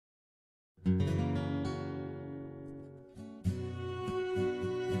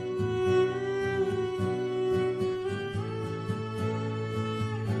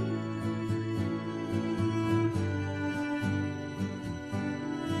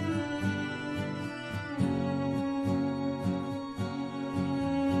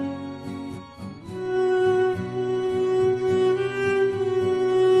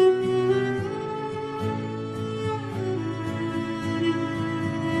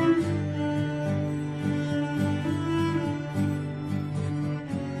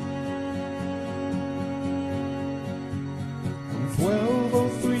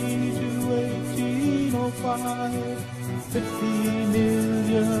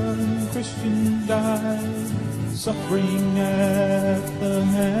suffering at the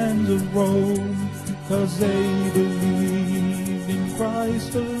hands of Rome, 'cause they believed in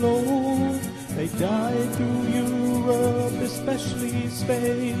Christ alone. They died through Europe, especially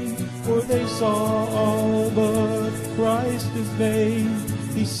Spain, for they saw all but Christ is vain.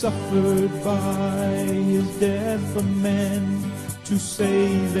 He suffered by his death for men, to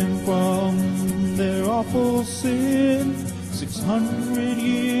save them from their awful sin. 600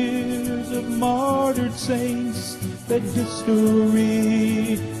 years of martyred saints that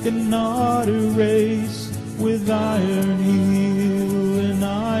history cannot erase. With iron heel and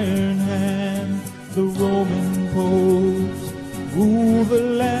iron hand, the Roman popes rule the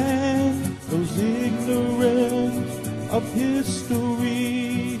land. Those ignorant of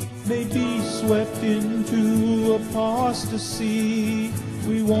history may be swept into apostasy.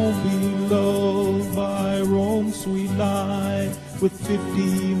 We won't be loved by Rome's sweet lie, with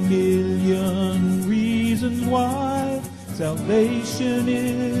 50 million reasons why. Salvation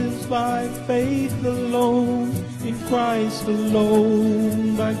is by faith alone, in Christ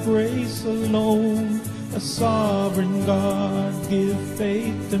alone, by grace alone. A sovereign God give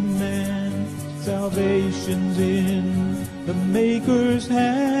faith to man. Salvation's in the Maker's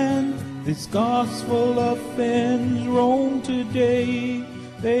hand. This gospel offends Rome today.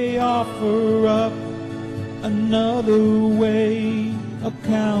 They offer up another way, a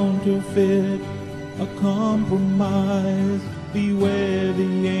counterfeit, a compromise. Beware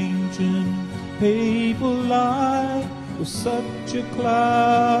the ancient papal lie, with such a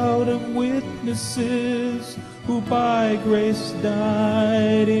cloud of witnesses who by grace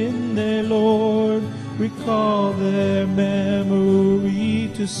died in their Lord. Recall their memory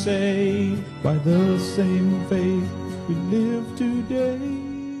to say, by the same faith we live today.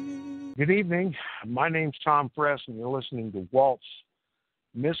 Good evening. My name's Tom Fress, and you're listening to Walt's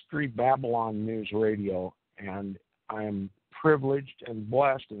Mystery Babylon News Radio, and I am privileged and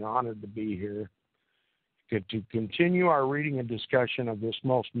blessed and honored to be here to continue our reading and discussion of this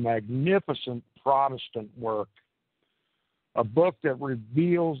most magnificent Protestant work, a book that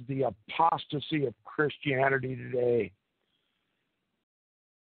reveals the apostasy of Christianity today.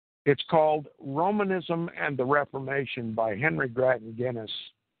 It's called Romanism and the Reformation by Henry Grattan Guinness.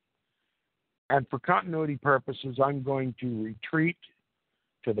 And for continuity purposes, I'm going to retreat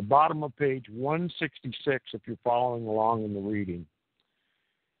to the bottom of page 166 if you're following along in the reading.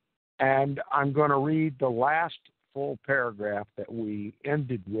 And I'm going to read the last full paragraph that we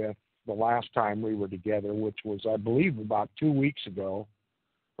ended with the last time we were together, which was, I believe, about 2 weeks ago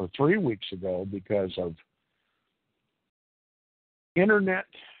or 3 weeks ago, because of internet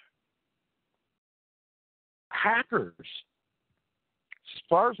hackers. As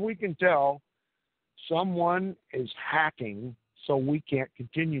far as we can tell, someone is hacking, so we can't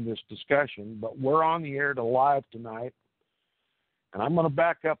continue this discussion, but we're on the air to live tonight, and I'm going to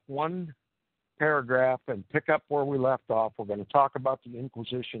back up one paragraph and pick up where we left off. We're going to talk about the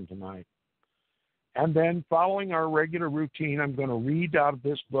Inquisition tonight. And then, following our regular routine, I'm going to read out of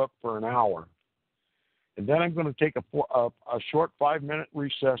this book for an hour. And then I'm going to take a short 5-minute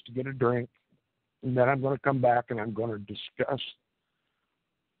recess to get a drink. And then I'm going to come back and I'm going to discuss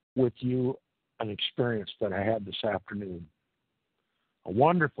with you an experience that I had this afternoon. A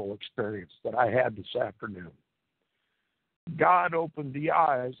wonderful experience that I had this afternoon. God opened the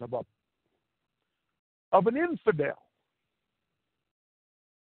eyes of an infidel,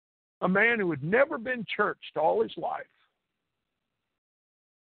 a man who had never been churched all his life.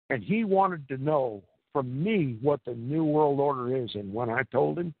 And he wanted to know from me what the New World Order is. And when I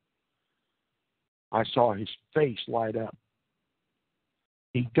told him, I saw his face light up.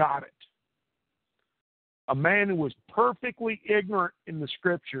 He got it. A man who was perfectly ignorant in the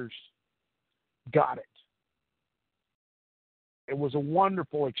Scriptures got it. It was a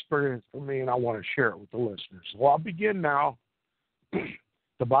wonderful experience for me, and I want to share it with the listeners. So I'll begin now.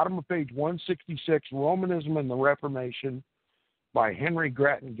 The bottom of page 166, Romanism and the Reformation by Henry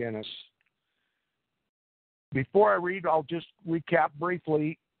Grattan Guinness. Before I read, I'll just recap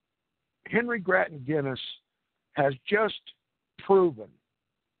briefly. Henry Grattan Guinness has just proven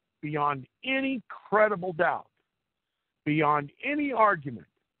beyond any credible doubt, beyond any argument,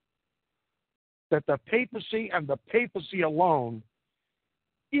 that the papacy and the papacy alone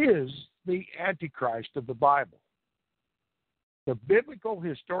is the Antichrist of the Bible. The biblical,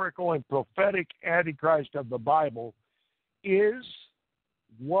 historical, and prophetic Antichrist of the Bible is,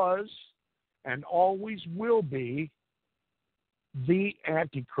 was, and always will be the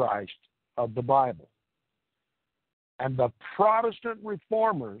Antichrist of the Bible. And the Protestant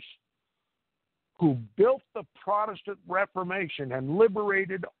reformers who built the Protestant Reformation and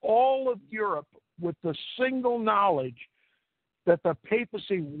liberated all of Europe with the single knowledge that the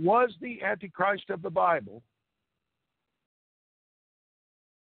papacy was the Antichrist of the Bible,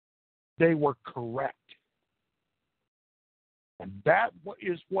 they were correct. And that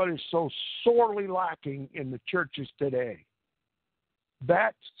is what is so sorely lacking in the churches today.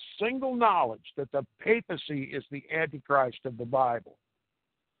 That single knowledge that the papacy is the Antichrist of the Bible.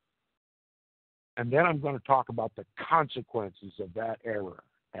 And then I'm going to talk about the consequences of that error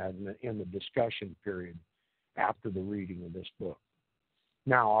and in the discussion period after the reading of this book.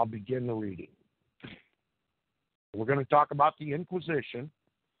 Now I'll begin the reading. We're going to talk about the Inquisition.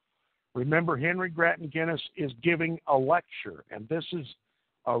 Remember, Henry Grattan Guinness is giving a lecture, and this is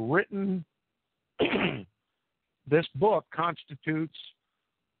a written, this book constitutes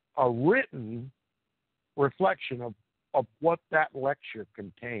a written reflection of what that lecture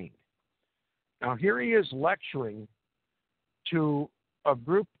contained. Now, here he is lecturing to a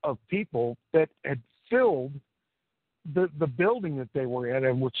group of people that had filled the building that they were in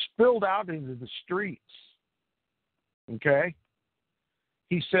and was spilled out into the streets. Okay?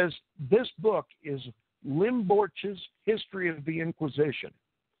 He says this book is Limborch's History of the Inquisition.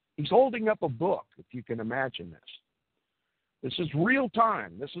 He's holding up a book, if you can imagine this. This is real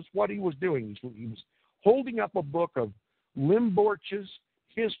time. This is what he was doing. He was holding up a book of Limborch's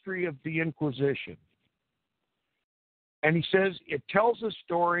History of the Inquisition. And he says it tells the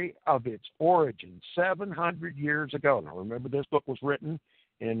story of its origin 700 years ago. Now, remember, this book was written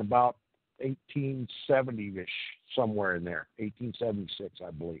in about 1870-ish, somewhere in there, 1876,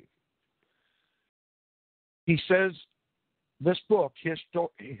 I believe. He says this book,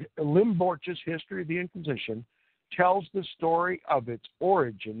 Limborch's History of the Inquisition, tells the story of its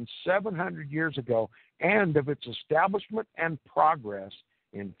origin 700 years ago and of its establishment and progress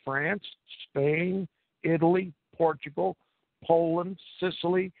in France, Spain, Italy, Portugal, Poland,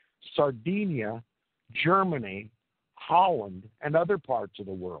 Sicily, Sardinia, Germany, Holland, and other parts of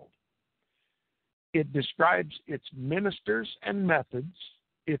the world. It describes its ministers and methods,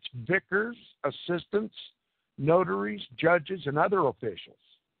 its vicars, assistants, notaries, judges, and other officials.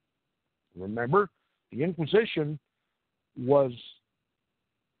 Remember, the Inquisition was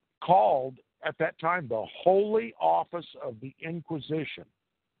called at that time the Holy Office of the Inquisition.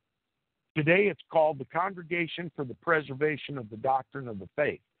 Today it's called the Congregation for the Preservation of the Doctrine of the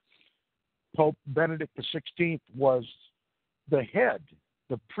Faith. Pope Benedict XVI was the head,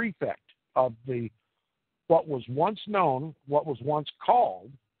 the prefect of what was once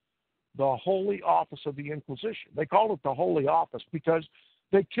called the Holy Office of the Inquisition. They called it the Holy Office because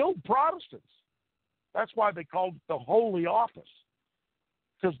they killed Protestants. That's why they called it the Holy Office,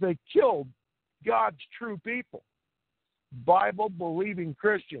 because they killed God's true people, Bible-believing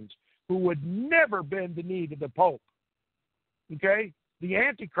Christians who would never bend the knee to the Pope. Okay? The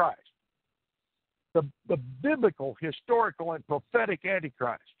Antichrist. The biblical, historical, and prophetic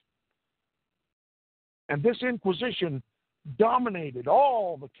Antichrist. And this Inquisition dominated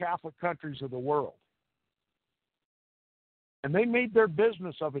all the Catholic countries of the world. And they made their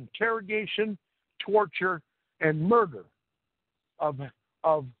business of interrogation, torture, and murder of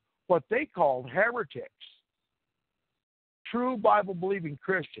what they called heretics, true Bible-believing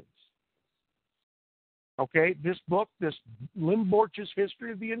Christians. Okay, this book, this Limborch's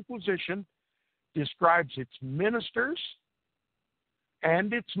History of the Inquisition, describes its ministers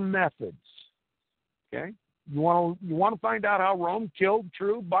and its methods. Okay, you want to find out how Rome killed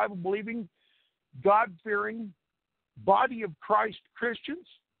true Bible-believing, God-fearing, body of Christ Christians?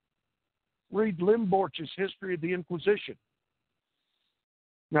 Read Limborch's History of the Inquisition.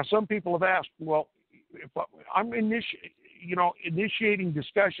 Now, some people have asked, well, if I'm initiating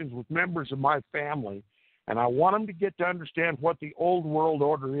discussions with members of my family, and I want them to get to understand what the old world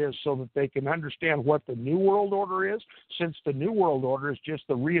order is so that they can understand what the new world order is, since the new world order is just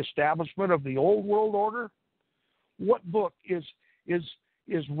the reestablishment of the old world order. What book is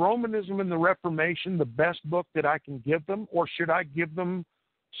Romanism and the Reformation the best book that I can give them, or should I give them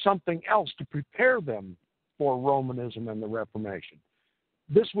something else to prepare them for Romanism and the Reformation?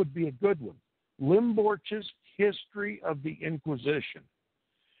 This would be a good one. Limborch's History of the Inquisition,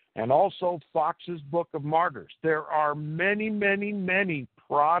 and also Fox's Book of Martyrs. There are many, many, many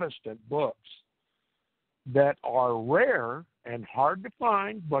Protestant books that are rare and hard to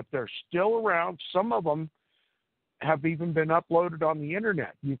find, but they're still around. Some of them have even been uploaded on the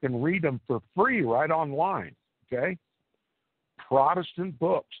internet. You can read them for free right online, okay? Protestant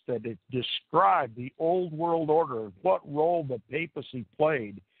books that describe the old world order and what role the papacy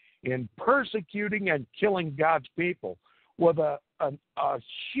played in persecuting and killing God's people with a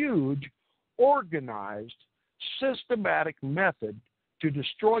huge, organized, systematic method to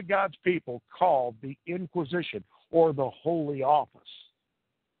destroy God's people called the Inquisition, or the Holy Office.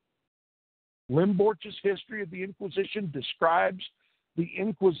 Limborch's history of the Inquisition describes the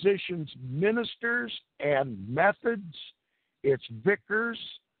Inquisition's ministers and methods, its vicars,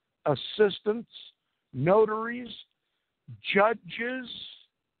 assistants, notaries, judges.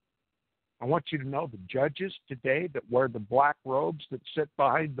 I want you to know the judges today that wear the black robes that sit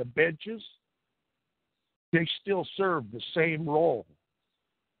behind the benches, they still serve the same role.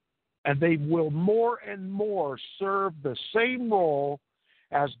 And they will more and more serve the same role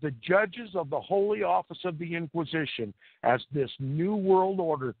as the judges of the Holy Office of the Inquisition as this new world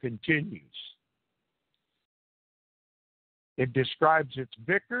order continues. It describes its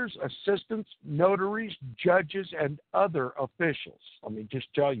vicars, assistants, notaries, judges, and other officials. Let me just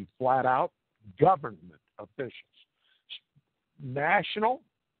tell you flat out, government officials. National,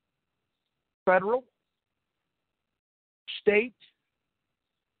 federal, state,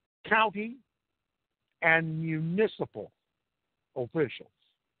 county, and municipal officials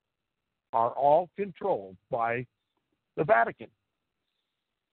are all controlled by the Vatican.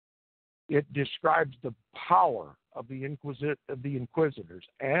 It describes the power of the inquisitors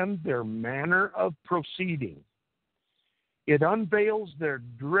and their manner of proceeding. It unveils their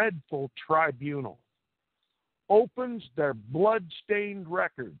dreadful tribunal, opens their blood-stained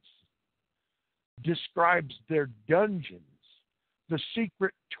records, describes their dungeons, the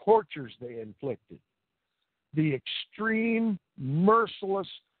secret tortures they inflicted, the extreme, merciless,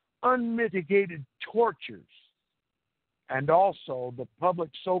 unmitigated tortures, and also the public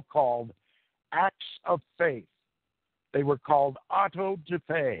so-called acts of faith. They were called autos de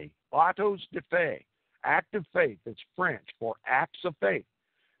fe, act of faith. It's French for acts of faith.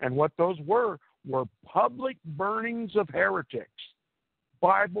 And what those were public burnings of heretics,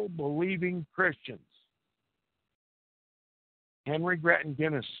 Bible-believing Christians. Henry Grattan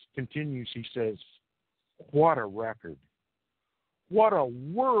Guinness continues, he says, what a record. What a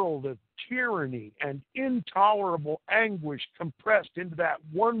world of tyranny and intolerable anguish compressed into that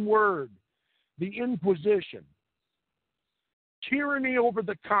one word, the Inquisition. Tyranny over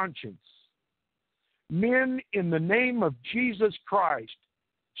the conscience. Men in the name of Jesus Christ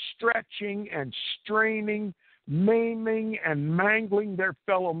stretching and straining, maiming and mangling their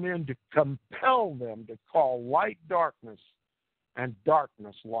fellow men to compel them to call light darkness and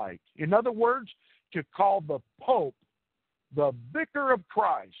darkness light. In other words, to call the Pope the vicar of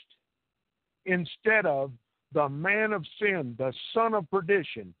Christ instead of the man of sin, the son of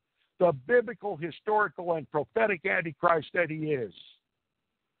perdition, the biblical, historical, and prophetic Antichrist that he is.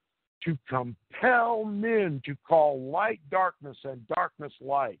 To compel men to call light darkness and darkness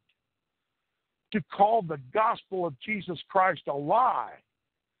light. To call the gospel of Jesus Christ a lie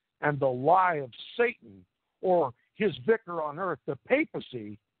and the lie of Satan or his vicar on earth, the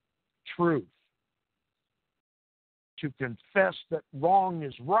papacy, truth. To confess that wrong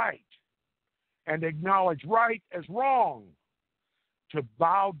is right and acknowledge right as wrong. To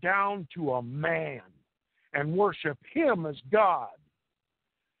bow down to a man and worship him as God.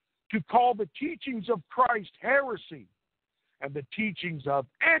 To call the teachings of Christ heresy and the teachings of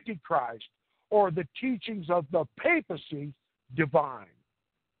Antichrist or the teachings of the papacy divine.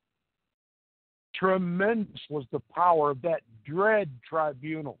 Tremendous was the power of that dread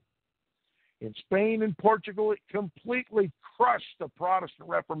tribunal. In Spain and Portugal, it completely crushed the Protestant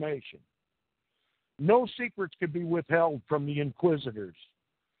Reformation. No secrets could be withheld from the inquisitors.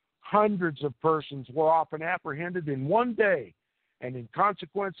 Hundreds of persons were often apprehended in one day, and in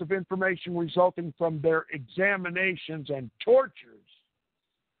consequence of information resulting from their examinations and tortures,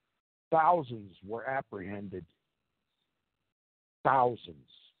 thousands were apprehended. Thousands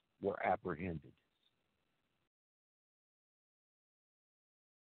were apprehended.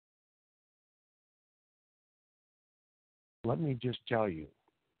 Let me just tell you,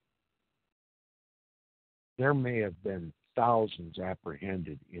 there may have been thousands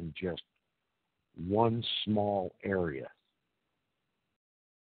apprehended in just one small area.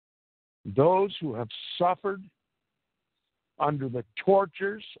 Those who have suffered under the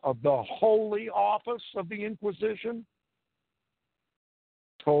tortures of the Holy Office of the Inquisition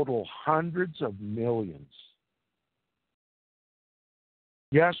total hundreds of millions.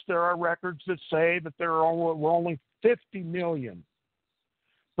 Yes, there are records that say that there were only 50 million.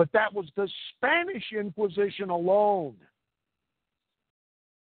 But that was the Spanish Inquisition alone.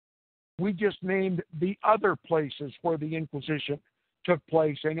 We just named the other places where the Inquisition took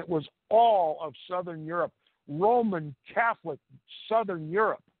place, and it was all of Southern Europe, Roman Catholic Southern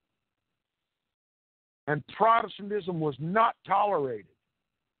Europe. And Protestantism was not tolerated.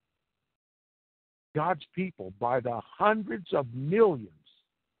 God's people, by the hundreds of millions,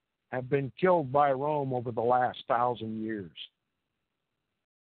 have been killed by Rome over the last 1,000 years.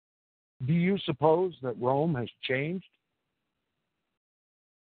 Do you suppose that Rome has changed?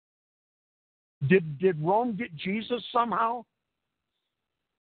 Did Rome get Jesus somehow?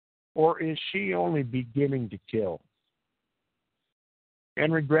 Or is she only beginning to kill?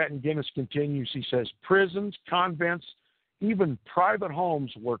 Henry Grattan Guinness continues, he says, prisons, convents, even private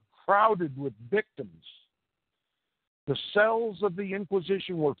homes were crowded with victims. The cells of the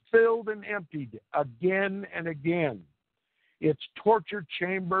Inquisition were filled and emptied again and again. Its torture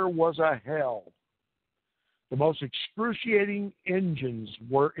chamber was a hell. The most excruciating engines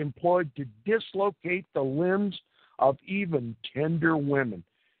were employed to dislocate the limbs of even tender women.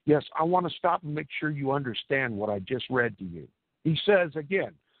 Yes, I want to stop and make sure you understand what I just read to you. He says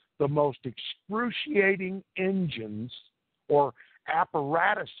again, the most excruciating engines or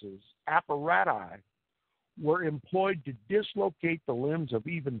apparati were employed to dislocate the limbs of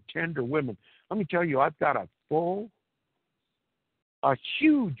even tender women. Let me tell you, I've got a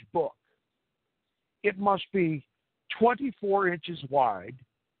huge book. It must be 24 inches wide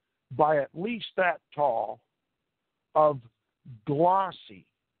by at least that tall of glossy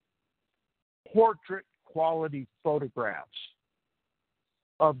portrait quality photographs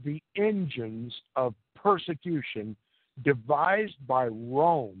of the engines of persecution devised by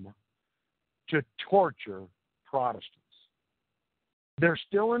Rome to torture Protestants. They're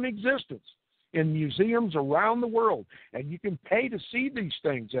still in existence in museums around the world, and you can pay to see these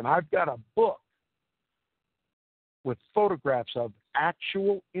things. And I've got a book with photographs of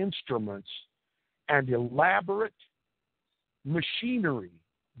actual instruments and elaborate machinery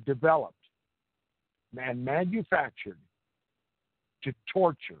developed and manufactured to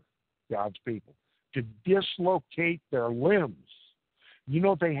torture God's people, to dislocate their limbs. You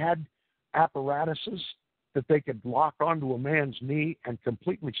know, they had apparatuses that they could lock onto a man's knee and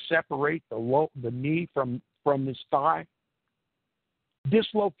completely separate the knee from his thigh,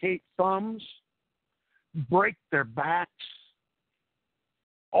 dislocate thumbs, break their backs,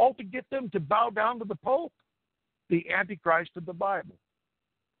 all to get them to bow down to the Pope, the Antichrist of the Bible.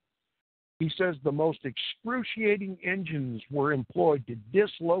 He says the most excruciating engines were employed to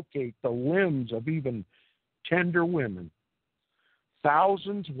dislocate the limbs of even tender women.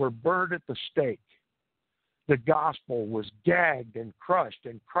 Thousands were burned at the stake. The gospel was gagged and crushed,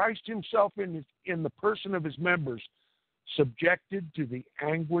 and Christ himself in the person of his members subjected to the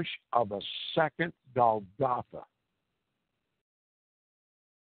anguish of a second Golgotha.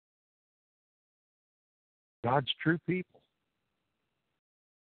 God's true people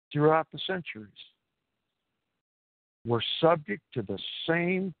throughout the centuries were subject to the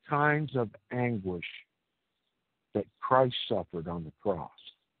same kinds of anguish that Christ suffered on the cross.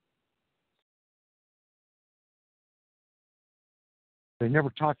 They never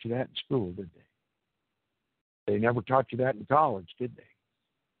taught you that in school, did they? They never taught you that in college, did they?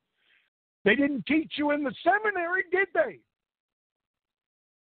 They didn't teach you in the seminary, did they?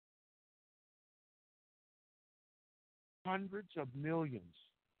 Hundreds of millions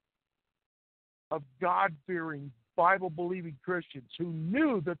of God-fearing, Bible-believing Christians who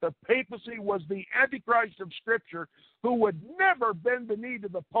knew that the papacy was the Antichrist of Scripture, who would never bend the knee to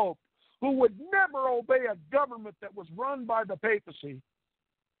the Pope, who would never obey a government that was run by the papacy,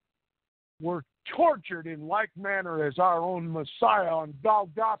 were tortured in like manner as our own Messiah on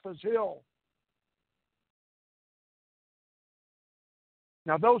Golgotha's hill.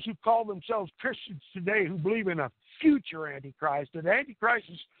 Now, those who call themselves Christians today who believe in a future Antichrist, and Antichrist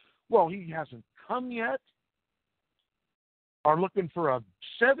is, well, he hasn't come yet, are looking for a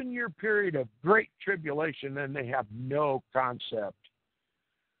 7-year period of great tribulation, and they have no concept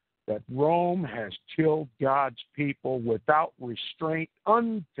that Rome has killed God's people without restraint,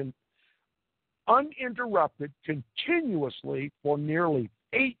 uninterrupted, continuously for nearly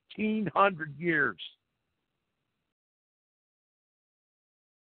 1,800 years.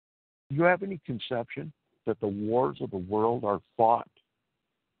 Do you have any conception that the wars of the world are fought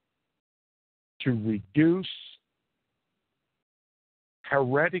to reduce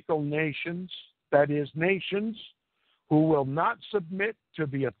heretical nations, that is, nations who will not submit to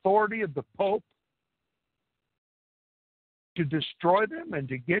the authority of the Pope, to destroy them and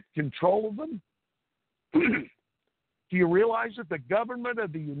to get control of them? Do you realize that the government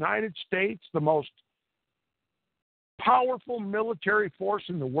of the United States, the most powerful military force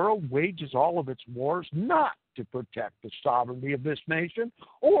in the world, wages all of its wars not to protect the sovereignty of this nation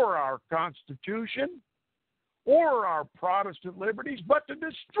or our Constitution or our Protestant liberties, but to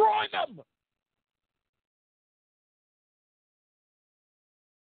destroy them?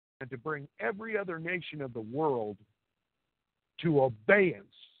 and to bring every other nation of the world to abeyance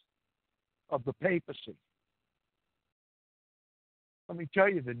of the papacy. Let me tell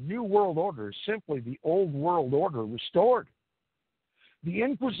you, the New World Order is simply the Old World Order restored. The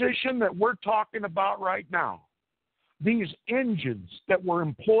Inquisition that we're talking about right now, these engines that were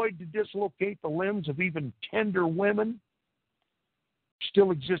employed to dislocate the limbs of even tender women,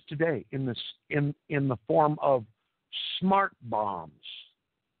 still exist today in the form of smart bombs,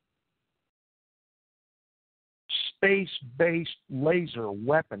 space-based laser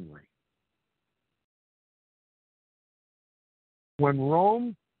weaponry. When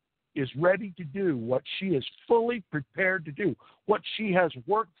Rome is ready to do what she is fully prepared to do, what she has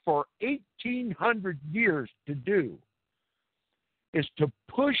worked for 1,800 years to do, is to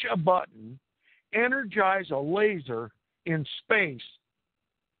push a button, energize a laser in space,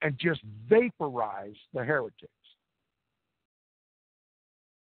 and just vaporize the heretics.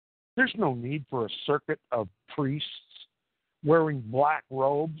 There's no need for a circuit of priests wearing black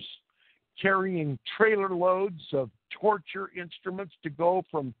robes, carrying trailer loads of torture instruments to go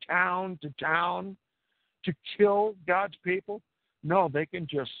from town to town to kill God's people. No, they can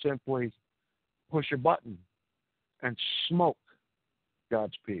just simply push a button and smoke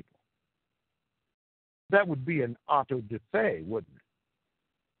God's people. That would be an auto-da-fe, wouldn't it?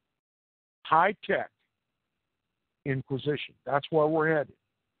 High-tech Inquisition. That's where we're headed.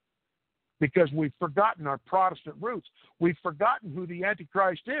 Because we've forgotten our Protestant roots. We've forgotten who the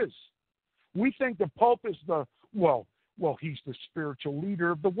Antichrist is. We think the Pope is he's the spiritual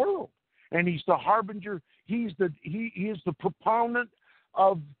leader of the world. And he's the harbinger. He is the proponent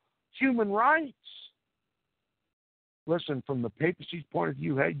of human rights. Listen, from the papacy's point of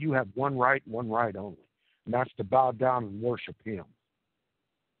view, hey, you have one right only. And that's to bow down and worship him.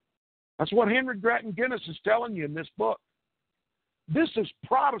 That's what Henry Grattan Guinness is telling you in this book. This is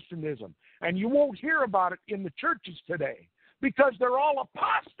Protestantism. And you won't hear about it in the churches today because they're all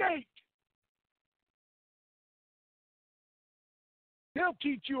apostate. They'll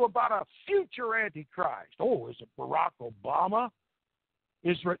teach you about a future Antichrist. Oh, is it Barack Obama?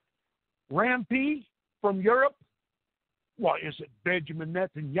 Is it Rampy from Europe? Well, is it Benjamin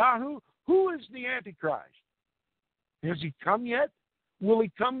Netanyahu? Who is the Antichrist? Has he come yet? Will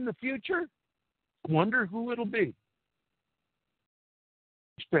he come in the future? Wonder who it'll be.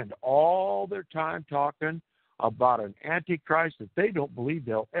 Spend all their time talking about an Antichrist that they don't believe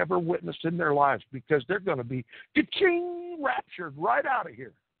they'll ever witness in their lives because they're going to be raptured right out of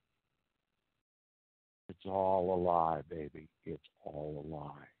here. It's all a lie, baby. It's all a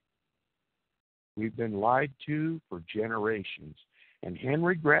lie. We've been lied to for generations, and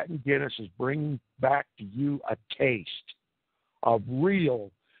Henry Grattan Guinness is bringing back to you a taste of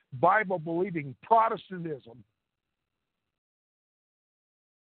real Bible-believing Protestantism.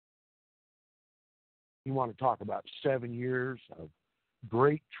 You want to talk about 7 years of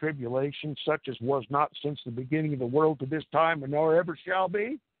great tribulation, such as was not since the beginning of the world to this time and nor ever shall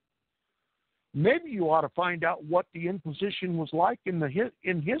be? Maybe you ought to find out what the Inquisition was like in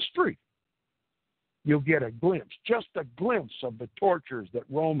history. You'll get a glimpse, just a glimpse of the tortures that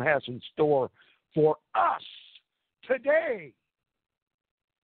Rome has in store for us today.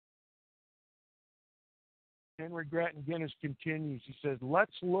 Henry Grattan Guinness continues. He says,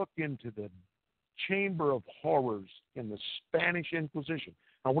 let's look into the chamber of horrors in the Spanish Inquisition.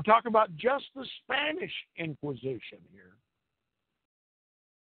 Now, we're talking about just the Spanish Inquisition here.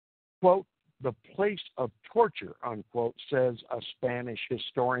 Quote, the place of torture, unquote, says a Spanish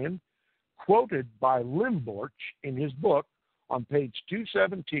historian, quoted by Limborch in his book on page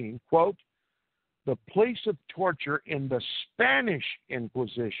 217, quote, the place of torture in the Spanish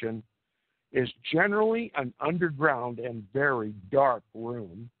Inquisition is generally an underground and very dark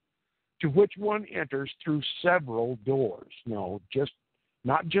room to which one enters through several doors. No,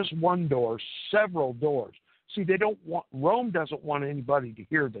 not just one door, several doors. See, Rome doesn't want anybody to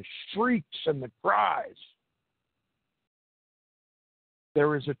hear the shrieks and the cries.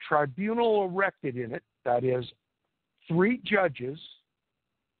 There is a tribunal erected in it, that is, 3 judges,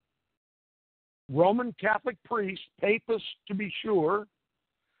 Roman Catholic priests, papists to be sure.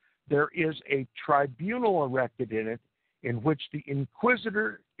 There is a tribunal erected in it in which the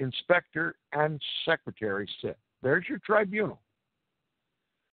inquisitor, inspector, and secretary sit. There's your tribunal.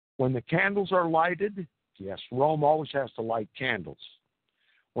 When the candles are lighted, yes, Rome always has to light candles.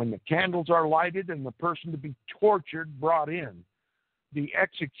 When the candles are lighted and the person to be tortured brought in, the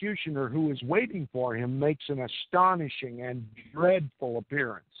executioner who is waiting for him makes an astonishing and dreadful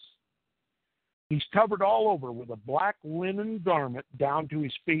appearance. He's covered all over with a black linen garment down to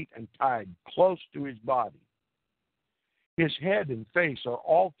his feet and tied close to his body. His head and face are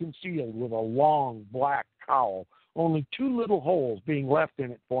all concealed with a long black cowl, only 2 little holes being left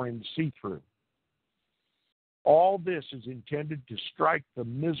in it for him to see through. All this is intended to strike the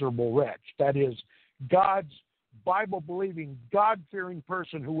miserable wretch, that is, God's Bible-believing, God-fearing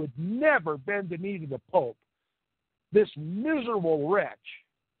person who would never bend the knee to the Pope, this miserable wretch,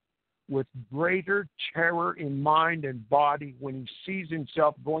 with greater terror in mind and body when he sees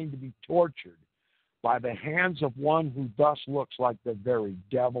himself going to be tortured by the hands of one who thus looks like the very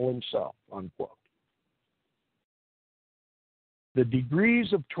devil himself, unquote. The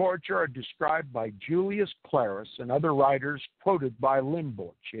degrees of torture are described by Julius Clarus and other writers quoted by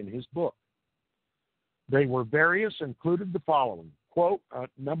Limbuch in his book. They were various, included the following, quote,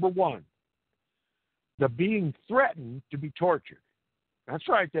 number 1, the being threatened to be tortured. That's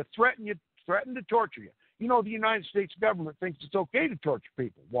right, they threaten to torture you. You know, the United States government thinks it's okay to torture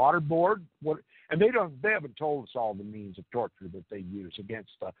people. Waterboard, and they haven't told us all the means of torture that they use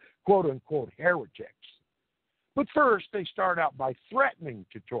against quote-unquote heretics. But first, they start out by threatening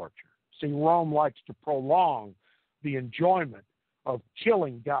to torture. See, Rome likes to prolong the enjoyment of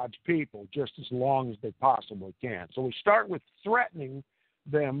killing God's people just as long as they possibly can. So we start with threatening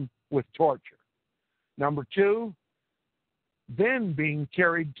them with torture. Number 2, then being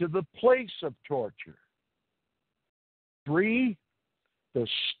carried to the place of torture. 3, the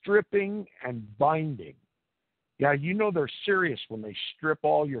stripping and binding. Yeah, you know they're serious when they strip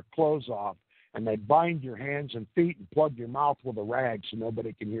all your clothes off and they bind your hands and feet and plug your mouth with a rag so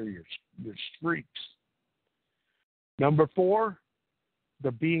nobody can hear your shrieks. Number 4,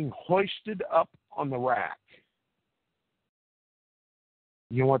 the being hoisted up on the rack.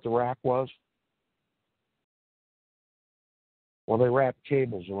 You know what the rack was? Well, they wrapped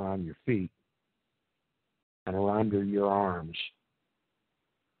cables around your feet and around your arms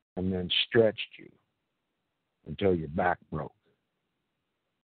and then stretched you until your back broke.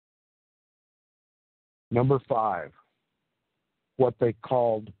 Number 5, what they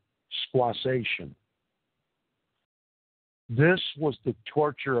called squassation. This was the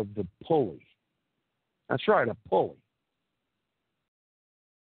torture of the pulley. That's right, a pulley.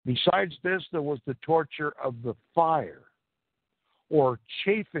 Besides this, there was the torture of the fire, or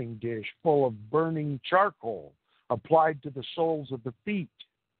chafing dish full of burning charcoal applied to the soles of the feet.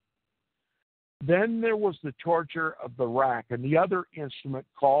 Then there was the torture of the rack and the other instrument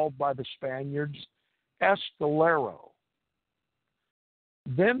called by the Spaniards escalero.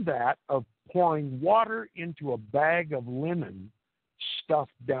 Then that of pouring water into a bag of linen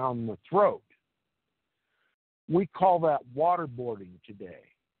stuffed down the throat. We call that waterboarding today.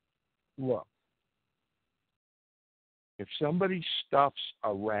 Look, if somebody stuffs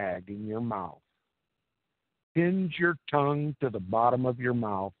a rag in your mouth, pins your tongue to the bottom of your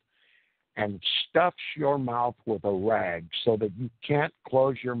mouth, and stuffs your mouth with a rag so that you can't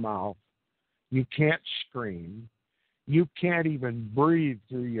close your mouth, you can't scream, you can't even breathe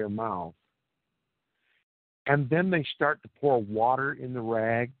through your mouth, and then they start to pour water in the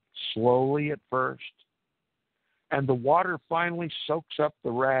rag, slowly at first, and the water finally soaks up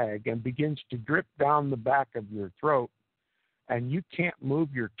the rag and begins to drip down the back of your throat, and you can't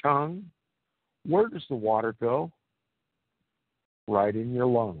move your tongue, where does the water go? Right in your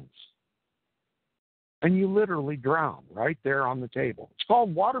lungs. And you literally drown right there on the table. It's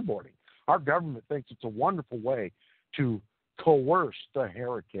called waterboarding. Our government thinks it's a wonderful way to coerce the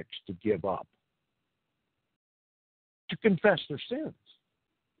heretics to give up, to confess their sins.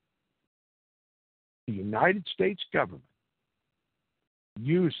 The United States government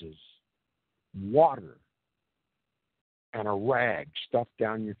uses water and a rag stuffed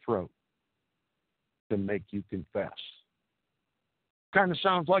down your throat to make you confess. Kind of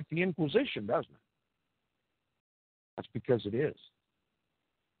sounds like the Inquisition, doesn't it? That's because it is.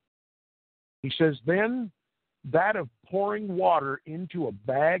 He says, then that of pouring water into a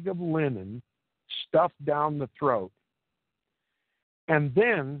bag of linen stuffed down the throat, and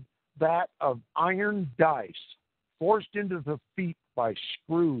then that of iron dice forced into the feet by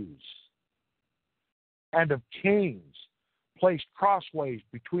screws, and of canes placed crossways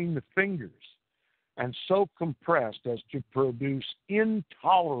between the fingers and so compressed as to produce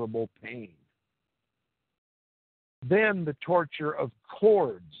intolerable pain. Then the torture of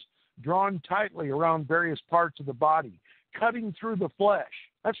cords drawn tightly around various parts of the body, cutting through the flesh.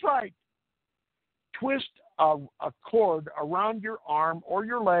 That's right. Twist a cord around your arm or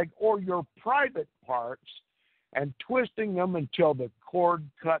your leg or your private parts and twisting them until the cord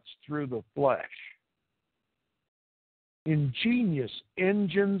cuts through the flesh. Ingenious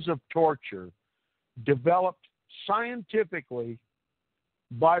engines of torture developed scientifically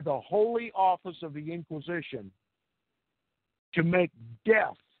by the Holy Office of the Inquisition to make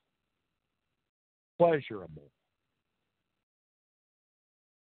death pleasurable,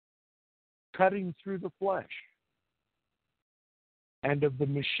 cutting through the flesh, and of the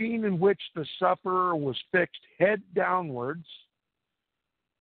machine in which the sufferer was fixed head downwards,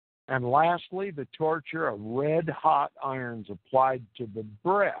 and lastly, the torture of red-hot irons applied to the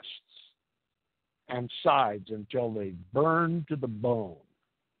breasts and sides until they burned to the bone.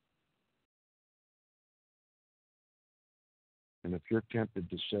 And if you're tempted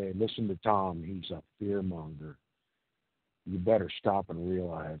to say, listen to Tom, he's a fearmonger, you better stop and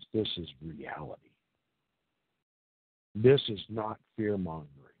realize this is reality. This is not fear-mongering.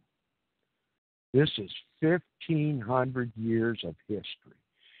 This is 1,500 years of history.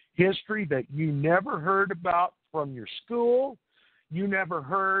 History that you never heard about from your school, you never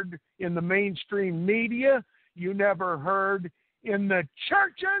heard in the mainstream media, you never heard in the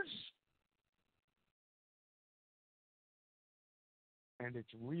churches. And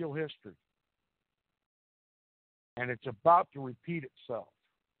it's real history. And it's about to repeat itself.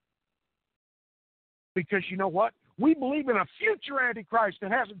 Because you know what? We believe in a future Antichrist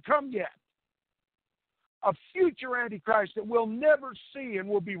that hasn't come yet. A future Antichrist that we'll never see and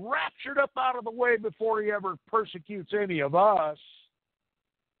will be raptured up out of the way before he ever persecutes any of us.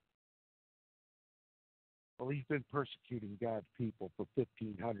 Well, he's been persecuting God's people for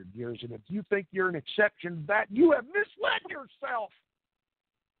 1,500 years, and if you think you're an exception to that, you have misled yourself.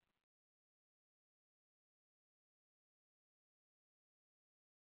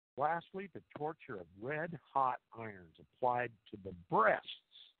 Lastly, the torture of red-hot irons applied to the breasts.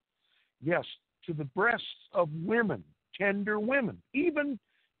 Yes, to the breasts of women, tender women, even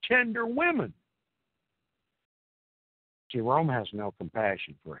tender women. See, Rome has no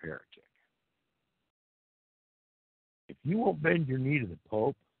compassion for a heretic. If you won't bend your knee to the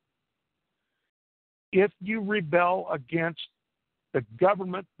Pope, if you rebel against the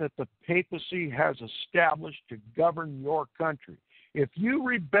government that the papacy has established to govern your country, if you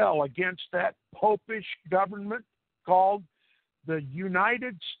rebel against that popish government called the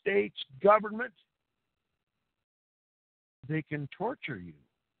United States government, they can torture you.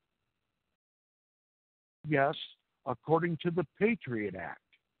 Yes, according to the Patriot Act,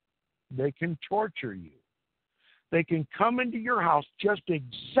 they can torture you. They can come into your house just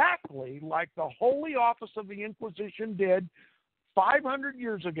exactly like the Holy Office of the Inquisition did 500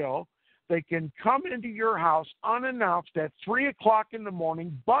 years ago. They can come into your house unannounced at 3 o'clock in the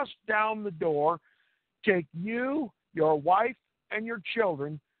morning, bust down the door, take you, your wife, and your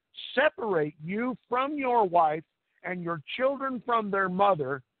children, separate you from your wife and your children from their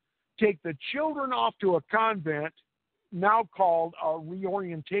mother, take the children off to a convent, now called a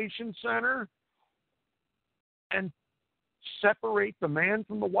reorientation center, and separate the man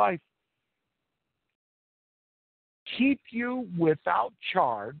from the wife. Keep you without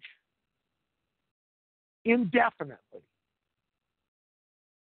charge indefinitely.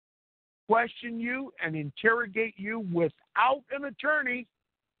 Question you and interrogate you without an attorney.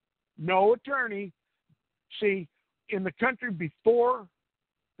 No attorney. See, in the country before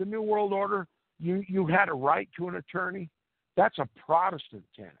the New World Order, you had a right to an attorney. That's a Protestant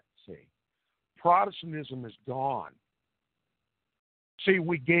tenet, see. Protestantism is gone. See,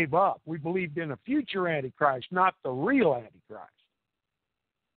 we gave up. We believed in a future Antichrist, not the real Antichrist.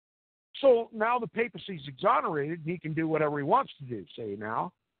 So now the papacy's exonerated, and he can do whatever he wants to do, say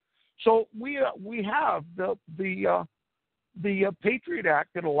now. So we have the Patriot Act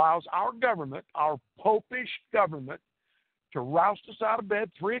that allows our government, our popish government, to roust us out of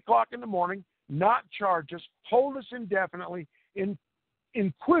bed 3 o'clock in the morning, not charge us, hold us indefinitely,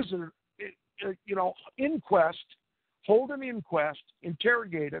 inquest, hold an inquest,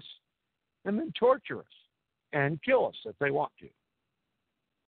 interrogate us, and then torture us and kill us if they want to.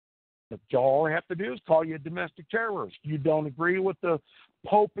 But all they have to do is call you a domestic terrorist. You don't agree with the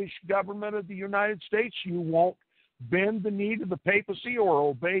popish government of the United States, you won't bend the knee to the papacy or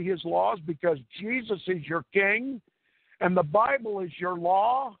obey his laws because Jesus is your king and the Bible is your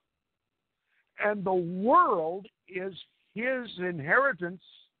law and the world is his inheritance.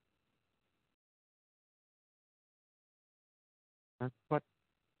 But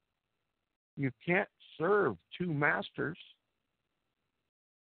you can't serve two masters.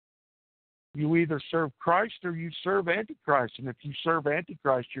 You either serve Christ or you serve Antichrist. And if you serve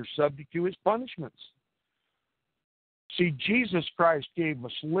Antichrist, you're subject to his punishments. See, Jesus Christ gave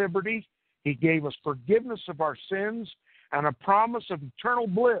us liberty. He gave us forgiveness of our sins and a promise of eternal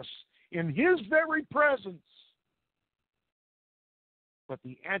bliss in his very presence. But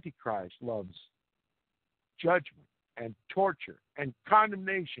the Antichrist loves judgment and torture and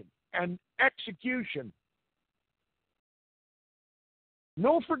condemnation and execution.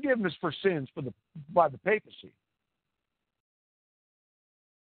 No forgiveness for sins by the papacy.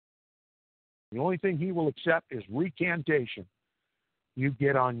 The only thing he will accept is recantation. You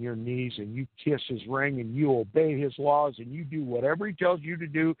get on your knees and you kiss his ring and you obey his laws and you do whatever he tells you to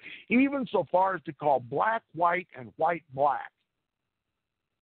do, even so far as to call black white and white black.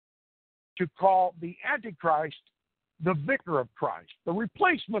 To call the Antichrist the vicar of Christ, the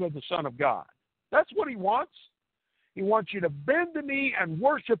replacement of the Son of God. That's what he wants. He wants you to bend the knee and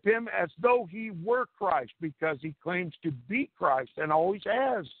worship him as though he were Christ, because he claims to be Christ and always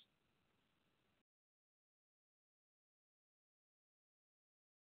has.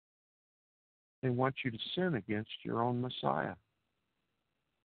 They want you to sin against your own Messiah.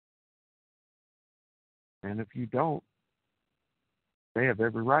 And if you don't, they have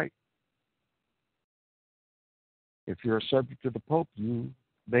every right. If you're a subject of the Pope,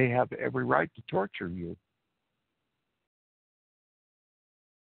 they have every right to torture you.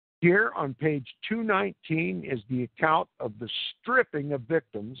 Here on page 219 is the account of the stripping of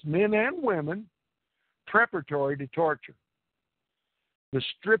victims, men and women, preparatory to torture. The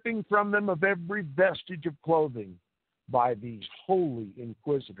stripping from them of every vestige of clothing by these holy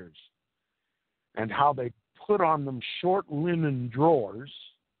inquisitors, and how they put on them short linen drawers,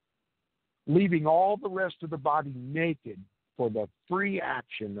 leaving all the rest of the body naked for the free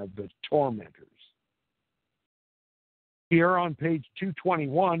action of the tormentors. Here on page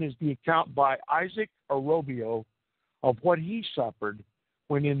 221 is the account by Isaac Arobio of what he suffered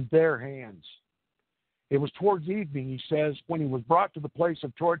when in their hands. It was towards evening, he says, when he was brought to the place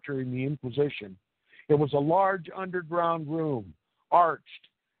of torture in the Inquisition. It was a large underground room, arched,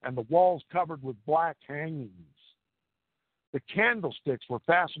 and the walls covered with black hangings. The candlesticks were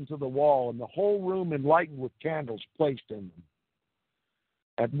fastened to the wall, and the whole room enlightened with candles placed in them.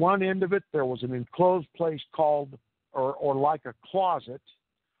 At one end of it, there was an enclosed place called, or like a closet,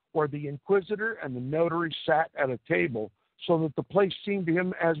 where the inquisitor and the notary sat at a table, so that the place seemed to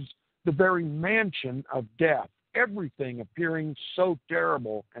him as the very mansion of death, everything appearing so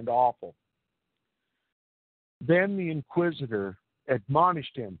terrible and awful. Then the inquisitor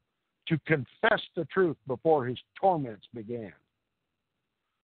admonished him to confess the truth before his torments began.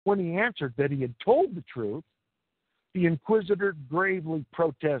 When he answered that he had told the truth, the inquisitor gravely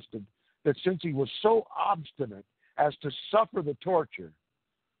protested that since he was so obstinate as to suffer the torture,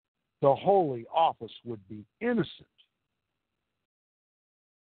 the Holy Office would be innocent.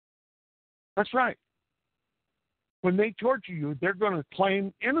 That's right. When they torture you, they're going to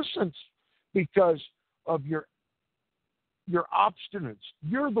claim innocence because of your obstinance.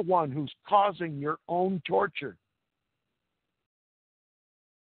 You're the one who's causing your own torture.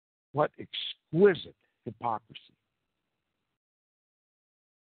 What exquisite hypocrisy.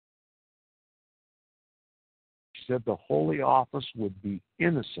 He said the Holy Office would be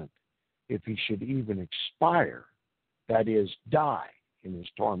innocent if he should even expire, that is, die in his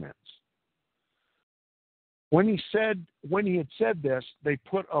torments. When he had said this, they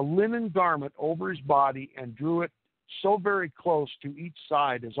put a linen garment over his body and drew it so very close to each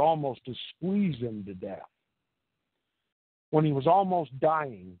side as almost to squeeze him to death. When he was almost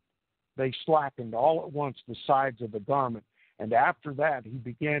dying, they slackened all at once the sides of the garment, and after that he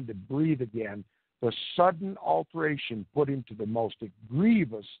began to breathe again. The sudden alteration put him to the most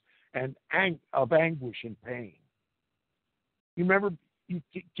grievous and of anguish and pain. You remember?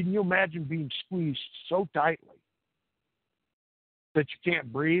 Can you imagine being squeezed so tightly that you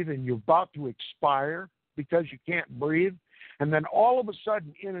can't breathe and you're about to expire because you can't breathe? And then all of a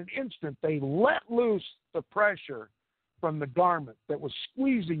sudden, in an instant, they let loose the pressure from the garment that was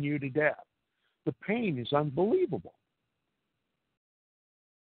squeezing you to death. The pain is unbelievable.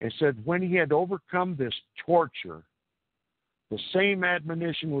 It said when he had overcome this torture, the same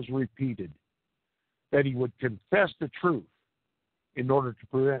admonition was repeated, that he would confess the truth in order to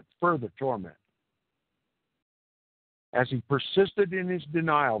prevent further torment. As he persisted in his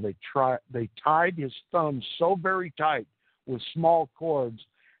denial, they tied his thumbs so very tight with small cords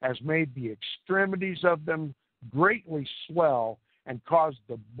as made the extremities of them greatly swell and caused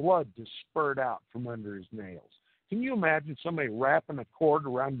the blood to spurt out from under his nails. Can you imagine somebody wrapping a cord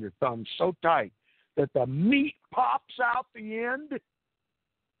around your thumb so tight that the meat pops out the end?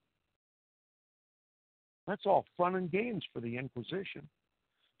 That's all fun and games for the Inquisition.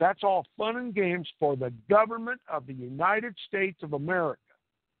 That's all fun and games for the government of the United States of America.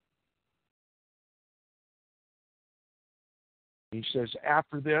 He says,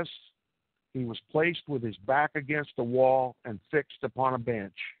 after this, he was placed with his back against the wall and fixed upon a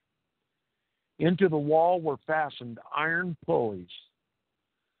bench. Into the wall were fastened iron pulleys.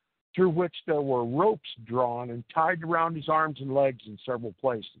 through which there were ropes drawn and tied around his arms and legs in several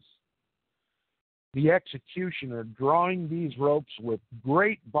places. The executioner, drawing these ropes with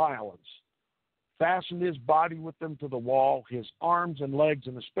great violence, fastened his body with them to the wall, his arms and legs,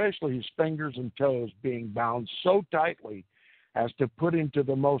 and especially his fingers and toes, being bound so tightly as to put him to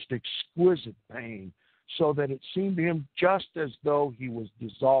the most exquisite pain, so that it seemed to him just as though he was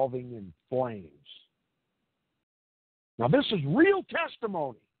dissolving in flames. Now, this is real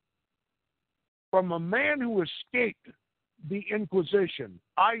testimony from a man who escaped the Inquisition,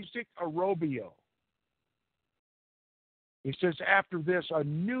 Isaac Arrobio. He says, after this, a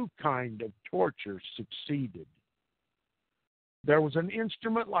new kind of torture succeeded. There was an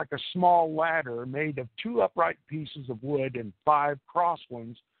instrument like a small ladder made of 2 upright pieces of wood and 5 cross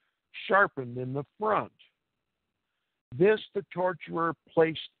ones sharpened in the front. This the torturer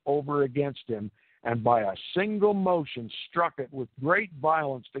placed over against him, and by a single motion struck it with great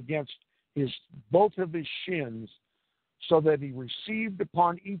violence against both of his shins, so that he received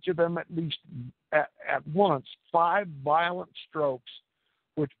upon each of them at once 5 violent strokes,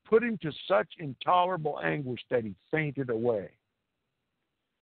 which put him to such intolerable anguish that he fainted away.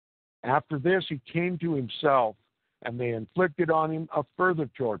 After this he came to himself, and they inflicted on him a further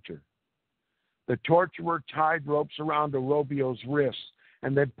torture. The torturer tied ropes around Arrobio's wrists,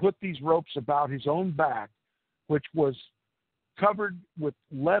 and then put these ropes about his own back, which was covered with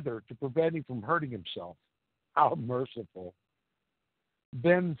leather to prevent him from hurting himself. How merciful.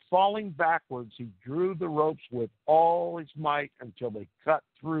 Then, falling backwards, he drew the ropes with all his might until they cut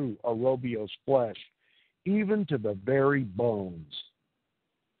through Arrobio's flesh, even to the very bones.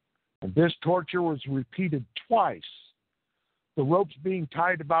 And this torture was repeated twice, the ropes being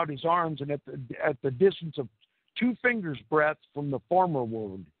tied about his arms and at the distance of 2 fingers' breadth from the former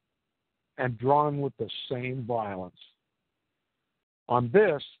wound, and drawn with the same violence. On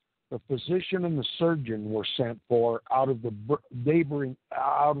this, the physician and the surgeon were sent for out of the neighboring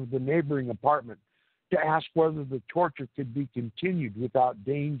apartment to ask whether the torture could be continued without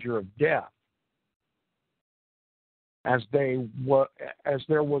danger of death. As there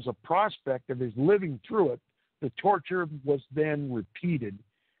was a prospect of his living through it, the torture was then repeated,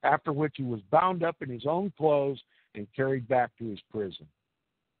 after which he was bound up in his own clothes and carried back to his prison.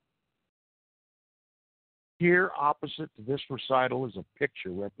 Here, opposite to this recital, is a picture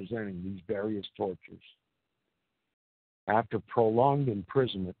representing these various tortures. After prolonged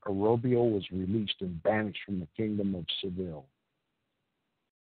imprisonment, Arrobio was released and banished from the kingdom of Seville.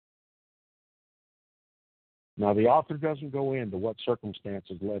 Now, the author doesn't go into what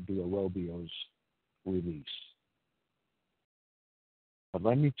circumstances led to Arrobio's release. But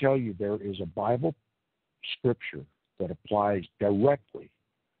let me tell you, there is a Bible scripture that applies directly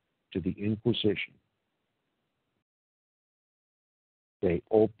to the Inquisition. They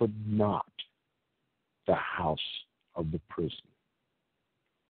opened not the house of the prison.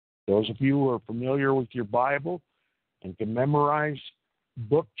 Those of you who are familiar with your Bible and can memorize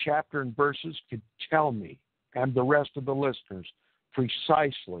book, chapter, and verses could tell me, and the rest of the listeners,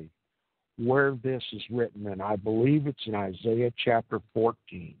 precisely where this is written, and I believe it's in Isaiah chapter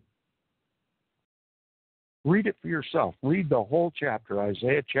 14. Read it for yourself. Read the whole chapter,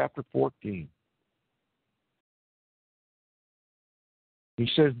 Isaiah chapter 14. He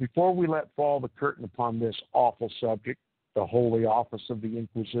says, before we let fall the curtain upon this awful subject, the holy office of the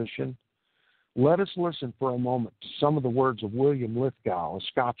Inquisition, let us listen for a moment to some of the words of William Lithgow, a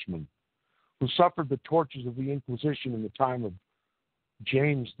Scotchman, who suffered the tortures of the Inquisition in the time of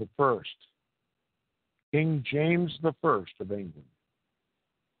James I, King James I of England.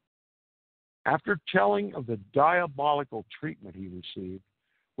 After telling of the diabolical treatment he received,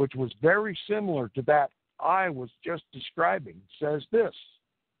 which was very similar to that I was just describing, says this,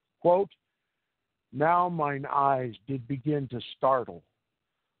 quote, now mine eyes did begin to startle,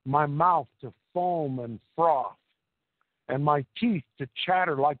 my mouth to foam and froth, and my teeth to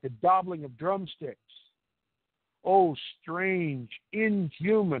chatter like the doubling of drumsticks. Oh, strange,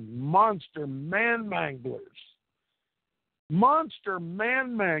 inhuman, monster man-manglers. Monster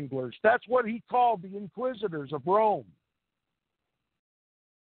man-manglers. That's what he called the inquisitors of Rome.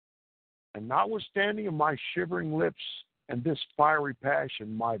 And notwithstanding of my shivering lips and this fiery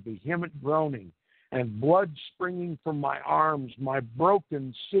passion, my vehement groaning, and blood springing from my arms, my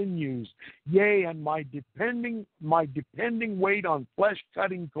broken sinews, yea, and my depending weight on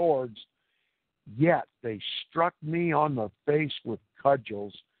flesh-cutting cords, yet they struck me on the face with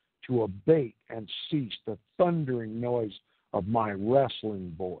cudgels to abate and cease the thundering noise of my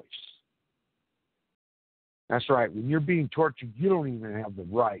wrestling voice. That's right. When you're being tortured, you don't even have the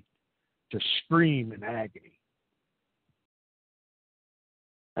right to scream in agony.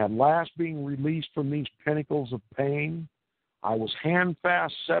 At last, being released from these pinnacles of pain, I was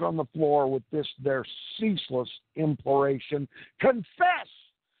handfast set on the floor with this their ceaseless imploration, confess,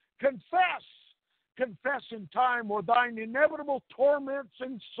 confess, confess in time, or thine inevitable torments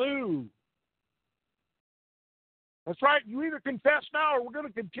ensue. That's right, you either confess now or we're going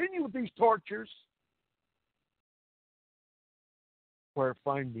to continue with these tortures. Where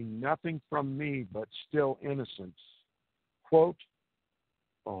finding nothing from me but still innocence, quote,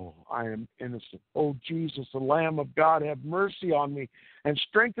 oh, I am innocent. Oh, Jesus, the Lamb of God, have mercy on me and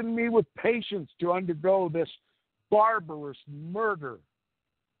strengthen me with patience to undergo this barbarous murder,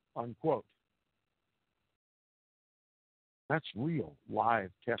 unquote. That's real, live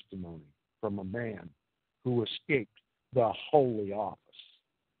testimony from a man who escaped the holy office.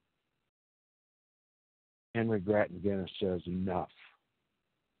 Henry Grattan Guinness says, enough.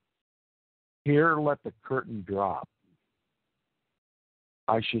 Here let the curtain drop.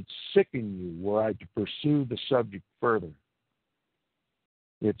 I should sicken you were I to pursue the subject further.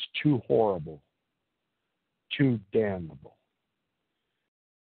 It's too horrible, too damnable.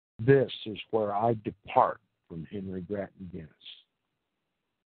 This is where I depart from Henry Grattan Guinness.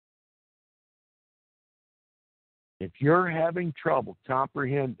 If you're having trouble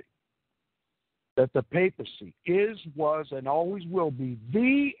comprehending that the papacy is, was, and always will be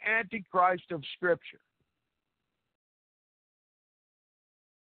the Antichrist of Scripture,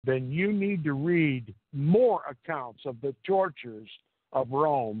 then you need to read more accounts of the tortures of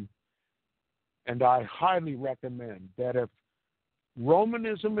Rome. And I highly recommend that if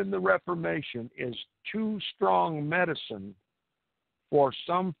Romanism and the Reformation is too strong medicine for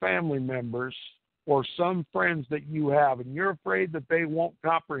some family members or some friends that you have, and you're afraid that they won't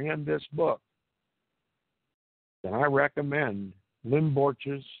comprehend this book, then I recommend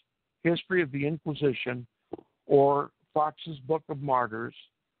Limborch's History of the Inquisition or Fox's Book of Martyrs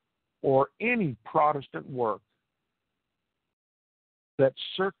or any Protestant work that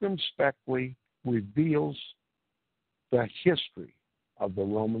circumspectly reveals the history of the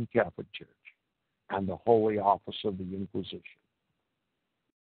Roman Catholic Church and the Holy Office of the Inquisition.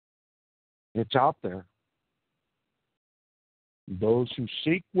 It's out there. Those who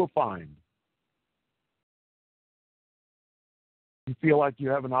seek will find. You feel like you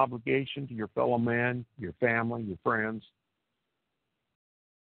have an obligation to your fellow man, your family, your friends,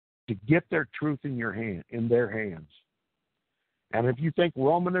 to get their truth in their hands. And if you think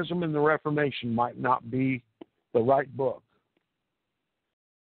Romanism and the Reformation might not be the right book,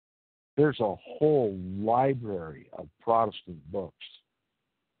 there's a whole library of Protestant books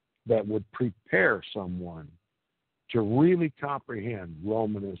that would prepare someone to really comprehend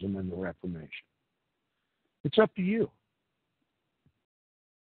Romanism and the Reformation. It's up to you.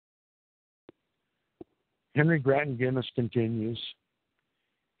 Henry Grattan Guinness continues,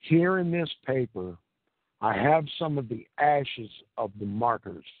 here in this paper, I have some of the ashes of the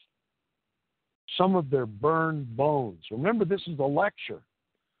martyrs, some of their burned bones. Remember, this is a lecture.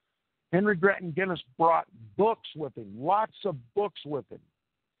 Henry Grattan Guinness brought books with him, lots of books with him.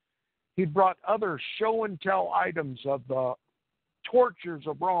 He brought other show-and-tell items of the tortures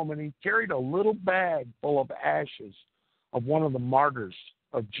of Rome, and he carried a little bag full of ashes of one of the martyrs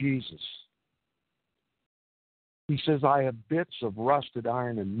of Jesus. He says, I have bits of rusted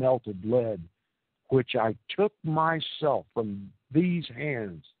iron and melted lead, which I took myself from these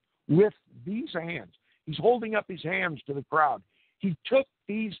hands, with these hands. He's holding up his hands to the crowd. He took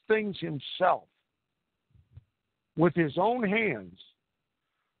these things himself with his own hands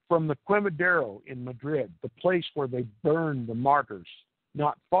from the Quemadero in Madrid, the place where they burned the martyrs,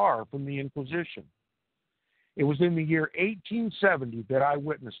 not far from the Inquisition. It was in the year 1870 that I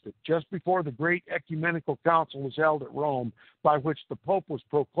witnessed it, just before the great ecumenical council was held at Rome, by which the Pope was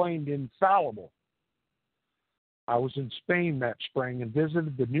proclaimed infallible. I was in Spain that spring and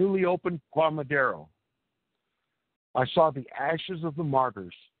visited the newly opened Quemadero. I saw the ashes of the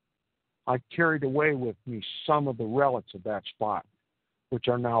martyrs. I carried away with me some of the relics of that spot, which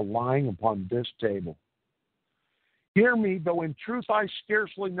are now lying upon this table. Hear me, though in truth I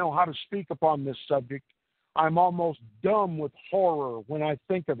scarcely know how to speak upon this subject. I'm almost dumb with horror when I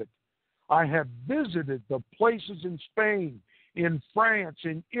think of it. I have visited the places in Spain, in France,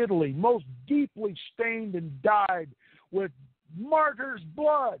 in Italy, most deeply stained and dyed with martyrs'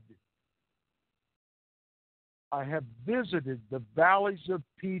 blood. I have visited the valleys of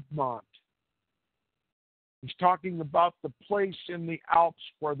Piedmont. He's talking about the place in the Alps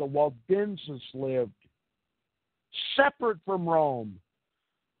where the Waldenses lived, separate from Rome,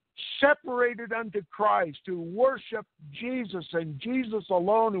 separated unto Christ, who worshiped Jesus and Jesus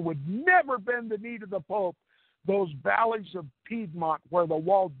alone, who would never bend the knee to the Pope, those valleys of Piedmont where the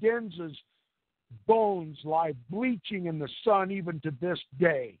Waldenses' bones lie bleaching in the sun even to this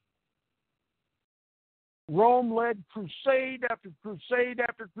day. Rome led crusade after crusade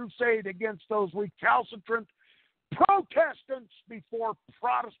after crusade against those recalcitrant Protestants before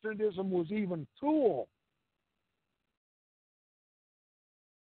Protestantism was even cool.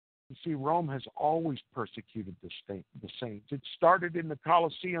 You see, Rome has always persecuted the saints. It started in the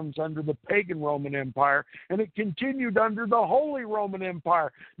Colosseums under the pagan Roman Empire, and it continued under the Holy Roman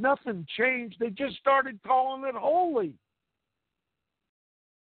Empire. Nothing changed. They just started calling it holy.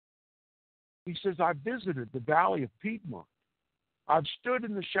 He says, I visited the Valley of Piedmont. I've stood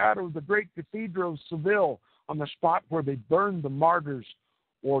in the shadow of the great Cathedral of Seville on the spot where they burned the martyrs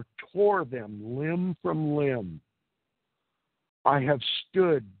or tore them limb from limb. I have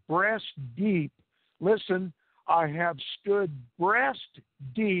stood breast deep. Listen, I have stood breast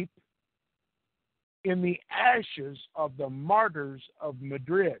deep in the ashes of the martyrs of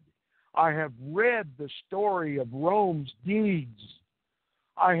Madrid. I have read the story of Rome's deeds.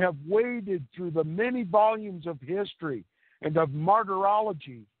 I have waded through the many volumes of history and of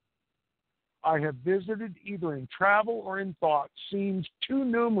martyrology. I have visited either in travel or in thought scenes too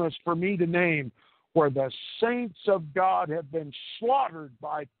numerous for me to name, where the saints of God have been slaughtered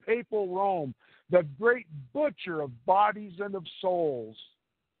by papal Rome, the great butcher of bodies and of souls.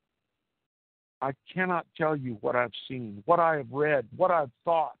 I cannot tell you what I've seen, what I have read, what I've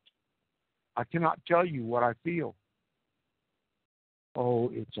thought. I cannot tell you what I feel. Oh,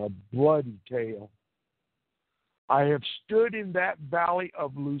 it's a bloody tale. I have stood in that valley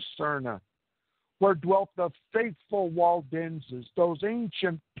of Lucerna, where dwelt the faithful Waldenses, those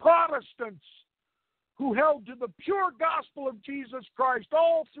ancient Protestants who held to the pure gospel of Jesus Christ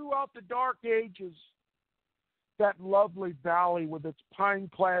all throughout the dark ages. That lovely valley with its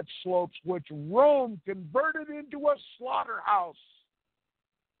pine-clad slopes, which Rome converted into a slaughterhouse.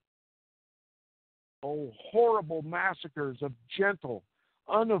 Oh, horrible massacres of gentle,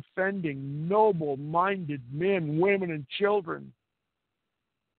 unoffending, noble-minded men, women, and children.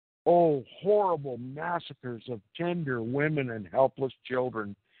 Oh, horrible massacres of tender women and helpless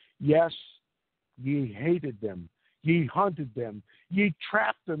children. Yes, ye hated them, ye hunted them, ye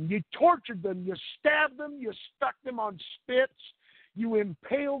trapped them, ye tortured them, you stabbed them, you stuck them on spits, you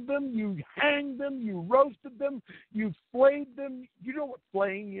impaled them, you hanged them, you roasted them, you flayed them. You know what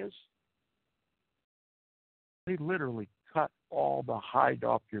flaying is? They literally cut all the hide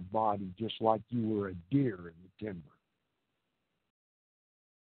off your body just like you were a deer in the timber.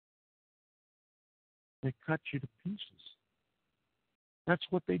 They cut you to pieces. That's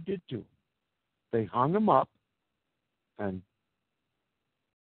what they did to them. They hung them up and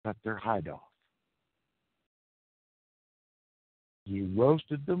cut their hide off. You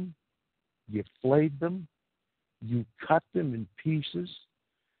roasted them, you flayed them, you cut them in pieces,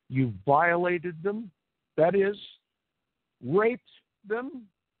 you violated them, that is, raped them,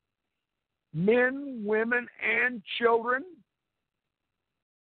 men, women, and children.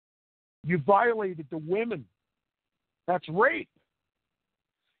 You violated the women. That's rape.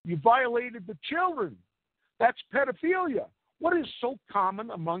 You violated the children. That's pedophilia. What is so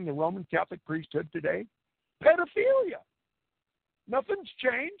common among the Roman Catholic priesthood today? Pedophilia. Nothing's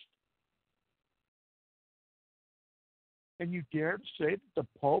changed. And you dare to say that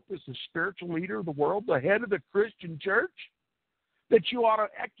the Pope is the spiritual leader of the world, the head of the Christian church? That you ought to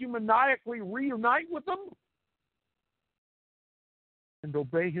ecumeniacally reunite with them and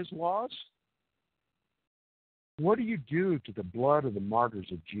obey his laws? What do you do to the blood of the martyrs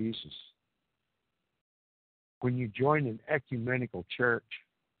of Jesus when you join an ecumenical church?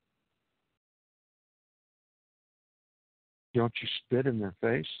 Don't you spit in their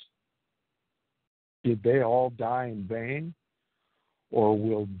face? Did they all die in vain? Or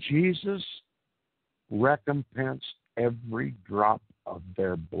will Jesus recompense every drop of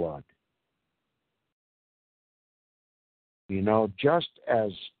their blood? You know, just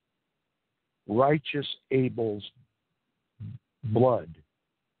as righteous Abel's blood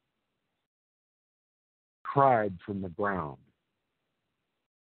cried from the ground,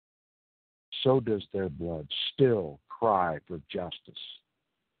 so does their blood still cry for justice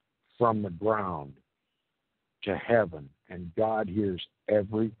from the ground to heaven, and God hears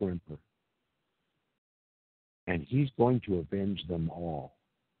every whimper, and he's going to avenge them all.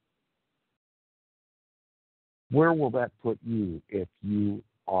 Where will that put you if you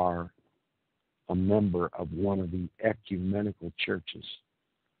are a member of one of the ecumenical churches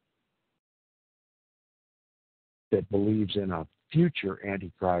that believes in a future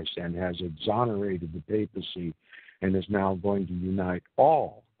Antichrist and has exonerated the papacy and is now going to unite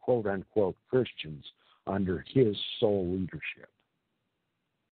all quote-unquote Christians under his sole leadership.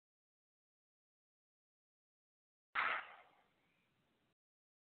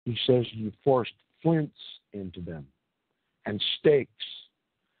 He says you forced flints into them and stakes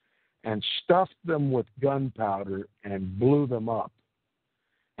and stuffed them with gunpowder and blew them up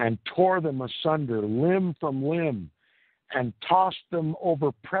and tore them asunder limb from limb and tossed them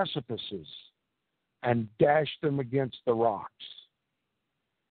over precipices and dashed them against the rocks.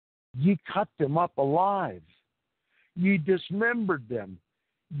 Ye cut them up alive. Ye dismembered them.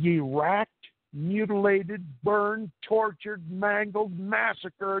 Ye racked, mutilated, burned, tortured, mangled,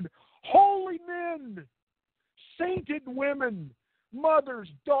 massacred holy men, sainted women, mothers,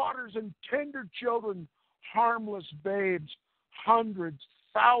 daughters, and tender children, harmless babes, hundreds,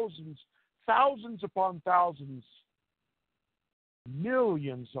 thousands, thousands upon thousands,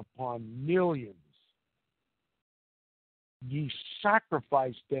 millions upon millions. Ye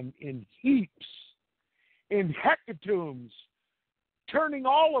sacrificed them in heaps, in hecatombs, turning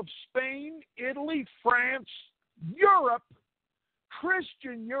all of Spain, Italy, France, Europe,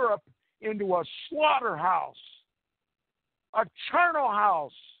 Christian Europe, into a slaughterhouse, a charnel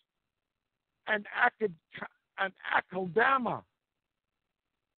house, an Akeldama.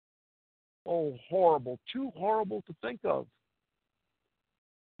 Oh, horrible, too horrible to think of.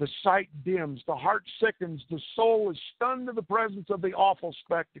 The sight dims, the heart sickens, the soul is stunned to the presence of the awful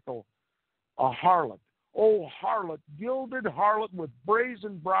spectacle. A harlot, oh harlot, gilded harlot with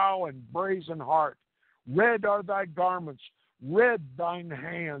brazen brow and brazen heart. Red are thy garments, red thine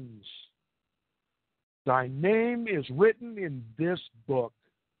hands. Thy name is written in this book.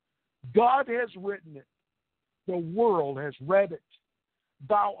 God has written it. The world has read it.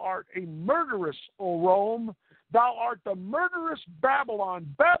 Thou art a murderess, O Rome. Thou art the murderous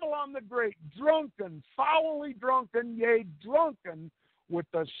Babylon, Babylon the Great, drunken, foully drunken, yea, drunken with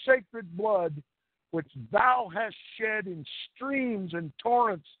the sacred blood which thou hast shed in streams and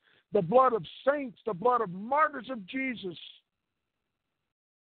torrents, the blood of saints, the blood of martyrs of Jesus.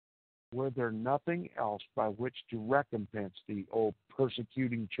 Were there nothing else by which to recompense thee, O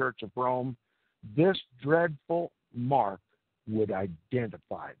persecuting Church of Rome, this dreadful mark would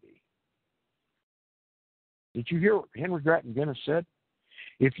identify thee. Did you hear what Henry Grattan Guinness said?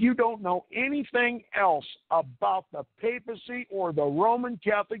 If you don't know anything else about the papacy or the Roman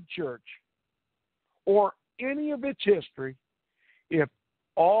Catholic Church or any of its history, if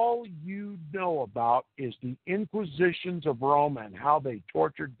all you know about is the Inquisitions of Rome and how they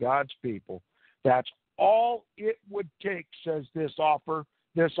tortured God's people, that's all it would take, says this author,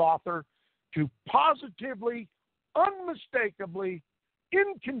 to positively, unmistakably,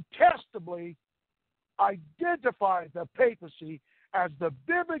 incontestably identify the papacy as the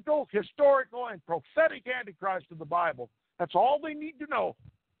biblical, historical, and prophetic Antichrist of the Bible. That's all they need to know.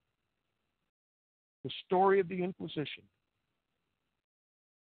 The story of the Inquisition.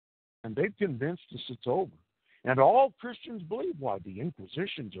 And they've convinced us it's over. And all Christians believe, why, the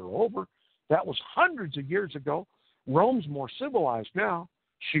Inquisitions are over. That was hundreds of years ago. Rome's more civilized now.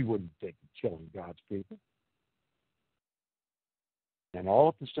 She wouldn't think of killing God's people. And all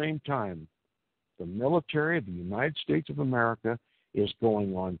at the same time, the military of the United States of America is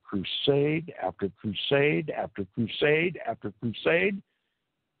going on crusade after crusade after crusade after crusade,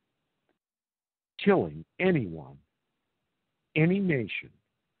 killing anyone, any nation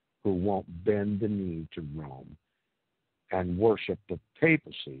who won't bend the knee to Rome and worship the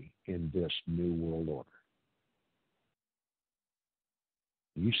papacy in this new world order.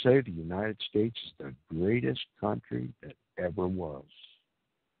 You say the United States is the greatest country that ever was.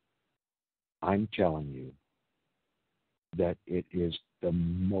 I'm telling you that it is the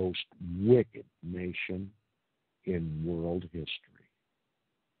most wicked nation in world history.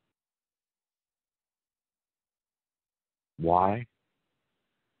 Why?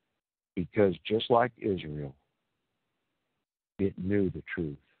 Because just like Israel, it knew the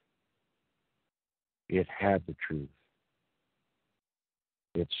truth. It had the truth.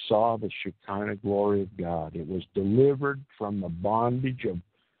 It saw the Shekinah glory of God. It was delivered from the bondage of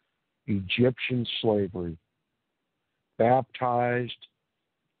Egyptian slavery, baptized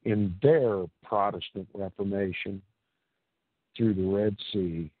in their Protestant Reformation through the Red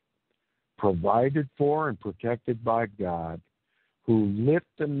Sea, provided for and protected by God, who lit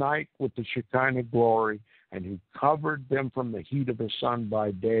the night with the Shekinah glory and who covered them from the heat of the sun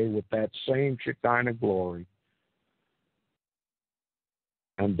by day with that same Shekinah glory,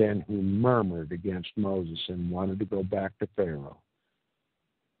 and then who murmured against Moses and wanted to go back to Pharaoh.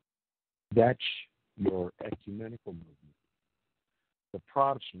 That's your ecumenical movement. The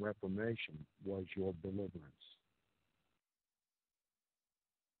Protestant Reformation was your deliverance.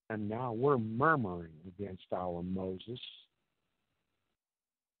 And now we're murmuring against our Moses,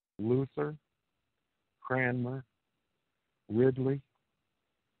 Luther, Cranmer, Ridley,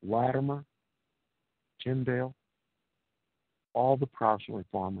 Latimer, Tyndale, all the Protestant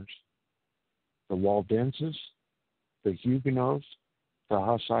reformers, the Waldenses, the Huguenots, the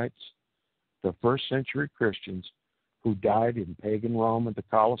Hussites, the first century Christians who died in pagan Rome at the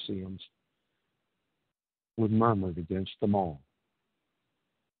Colosseums, would murmur against them all.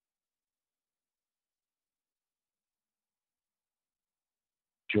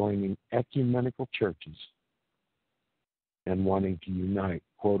 Joining ecumenical churches and wanting to unite,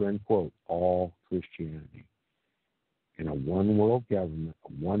 quote unquote, all Christianity in a one world government,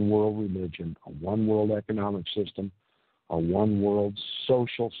 a one world religion, a one world economic system, a one world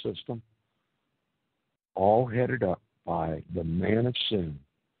social system, all headed up by the man of sin,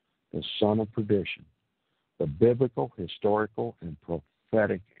 the son of perdition, the biblical, historical, and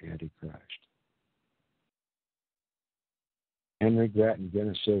prophetic Antichrist. Henry Grattan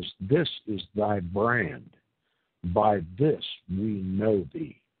Guinness says, "This is thy brand. By this we know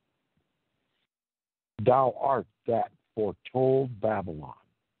thee. Thou art that foretold Babylon.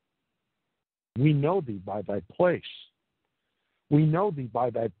 We know thee by thy place. We know thee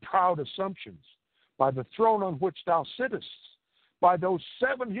by thy proud assumptions, by the throne on which thou sittest, by those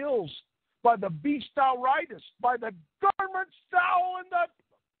 7 hills, by the beast thou ridest, by the garments thou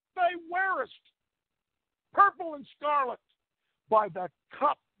wearest, purple and scarlet, by the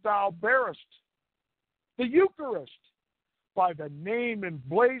cup thou bearest, the Eucharist, by the name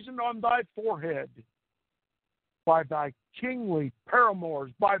emblazoned on thy forehead, by thy kingly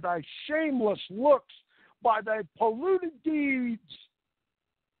paramours, by thy shameless looks, by thy polluted deeds,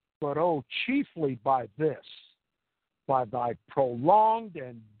 but chiefly by this, by thy prolonged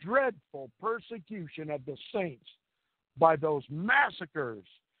and dreadful persecution of the saints, by those massacres,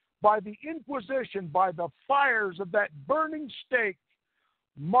 by the Inquisition, by the fires of that burning stake.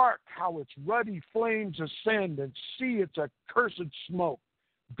 Mark how its ruddy flames ascend and see its accursed smoke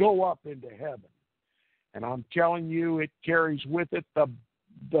go up into heaven. And I'm telling you, it carries with it the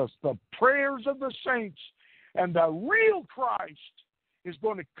prayers of the saints, and the real Christ is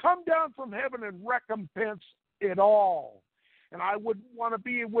going to come down from heaven and recompense it all. And I wouldn't want to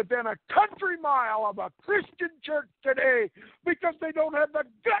be within a country mile of a Christian church today because they don't have the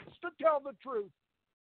guts to tell the truth.